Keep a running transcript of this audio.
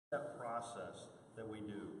step process that we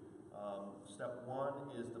do. Step one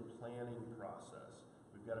is the planning process.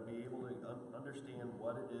 We've got to be able to understand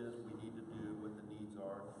what it is we need to do, what the needs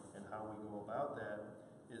are, and how we go about that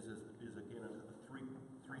is again a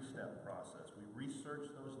three-step process. We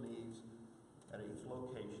research those needs at each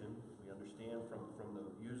location. We understand from the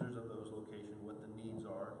users of those locations what the needs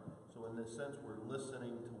are. So in this sense, we're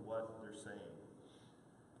listening to what they're saying.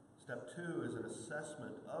 Step two is an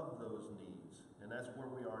assessment of those needs, and that's where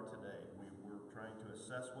we are today. We're trying to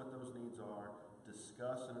assess what those needs are,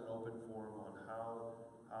 discuss in an open forum on how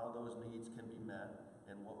those needs can be met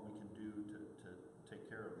and what we can do to take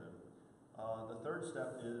care of them. The third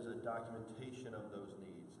step is a documentation of those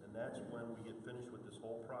needs, and that's when we get finished with this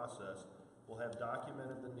whole process. We'll have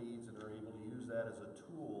documented the needs and are able to use that as a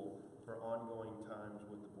tool for ongoing times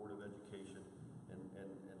with the Board of Education and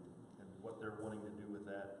what they're wanting to do with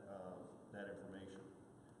that information.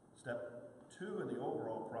 Step two in the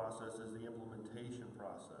overall process is the implementation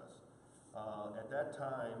process. At that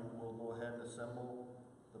time, we'll go ahead and assemble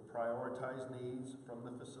the prioritized needs from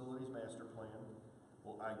the facilities master plan.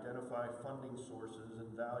 We'll identify funding sources and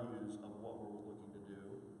values of what we're looking to do,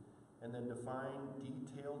 and then define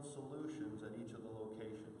detailed solutions at each of the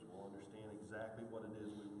locations. We'll understand exactly what it is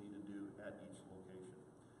we need to do at each location.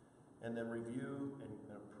 And then review and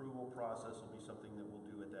approval process will be something that we'll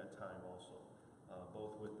do at that time also,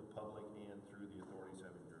 both with the public and through the authorities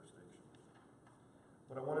having jurisdiction.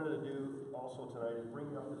 What I wanted to do also tonight is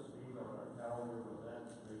bring up to speed on our calendar of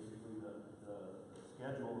events, basically the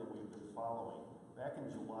schedule that we've been following. Back in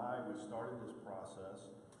July, we started this process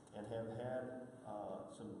and have had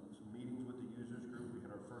some meetings with the users group. We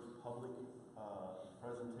had our first public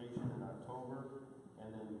presentation in October, and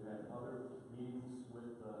then we've had other meetings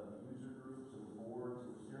with the user groups and the boards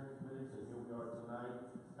and steering committees, and here we are tonight,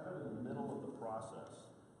 kind of in the middle of the process,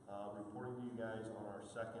 reporting to you guys on our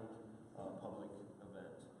second public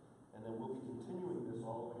event. And then we'll be continuing this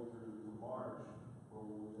all the way through to March, where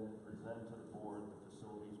we'll then present to the board the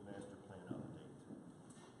facilities master plan update.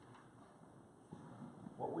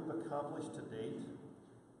 What we've accomplished to date,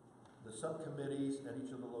 the subcommittees at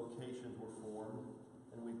each of the locations were formed,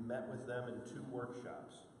 and we've met with them in 2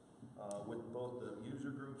 workshops with both the user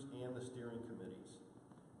groups and the steering committees.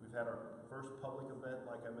 We've had our first public event,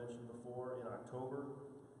 like I mentioned before, in October.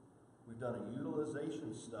 We've done a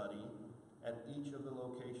utilization study at each of the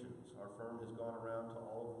locations. Our firm has gone around to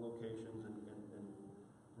all of the locations and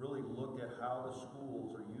really looked at how the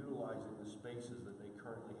schools are utilizing the spaces that they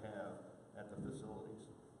currently have at the facilities.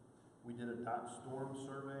 We did a dot storm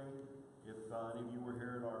survey. If any of you were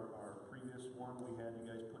here at our previous one, we had you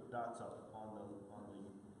guys put dots up on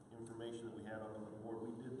the information that we had on the board.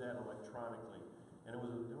 We did that electronically, and it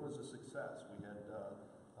was a success. We had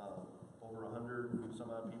over 100 and some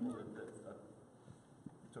odd people that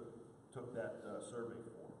took that survey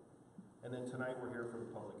for. And then tonight we're here for the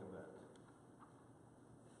public event.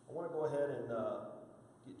 I want to go ahead and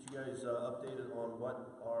get you guys updated on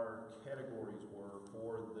what our categories were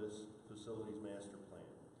for this facilities master plan.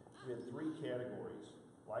 We had 3 categories: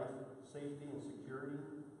 life, safety, and security,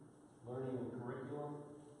 learning and curriculum,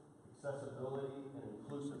 accessibility, and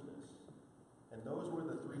inclusiveness. And those were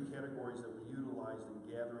the 3 categories that we utilized in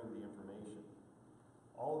gathering the information.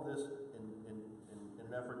 All of this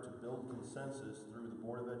in an effort to build consensus through the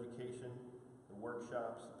Board of Education, the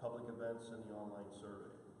workshops, the public events, and the online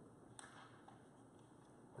survey.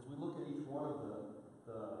 As we look at each one of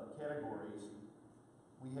the categories,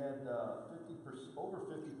 we had over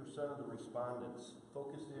 50% of the respondents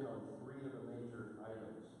focused in on 3 of the major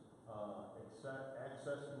items: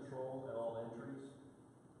 access control at all entries,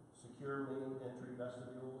 secure main entry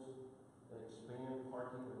vestibules, and expand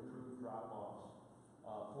parking and improved drop-offs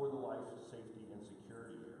for the life, safety, and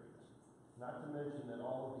security areas. Not to mention that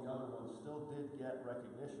all of the other ones still did get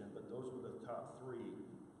recognition, but those were the top 3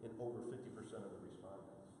 in over 50% of the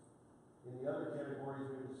respondents. In the other categories,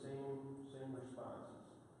 we had the same responses.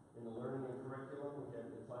 In the learning and curriculum, we had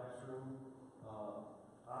the classroom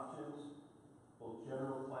options, both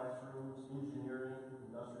general classrooms, engineering,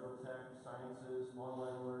 industrial tech, sciences,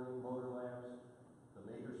 online learning, motor labs, the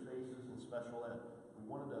maker spaces, and special ed. We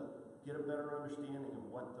wanted to get a better understanding of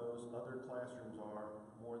what those other classrooms are,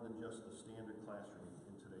 more than just the standard classroom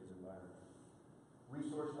in today's environment.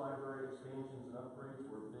 Resource library expansions and upgrades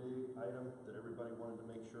were a big item that everybody wanted to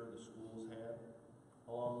make sure the schools had,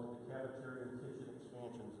 along with the cafeteria and kitchen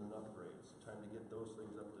expansions and upgrades. Time to get those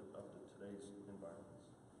things up to today's environments.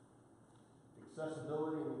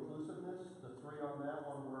 Accessibility and inclusiveness, the 3 on that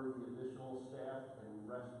one were the additional staff and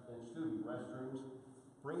student restrooms.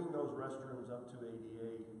 Bringing those restrooms up to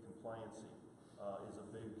ADA compliancy is a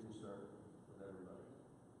big concern with everybody.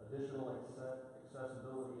 additional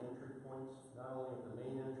accessibility entry points, not only at the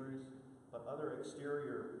main entries, but other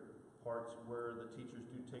exterior parts where the teachers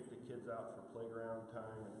do take the kids out for playground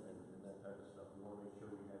time and that type of stuff. We want to make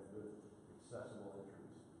sure we have good accessible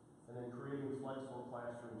entries. And then creating flexible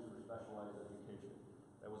classrooms for specialized education.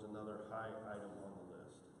 That was another high item on the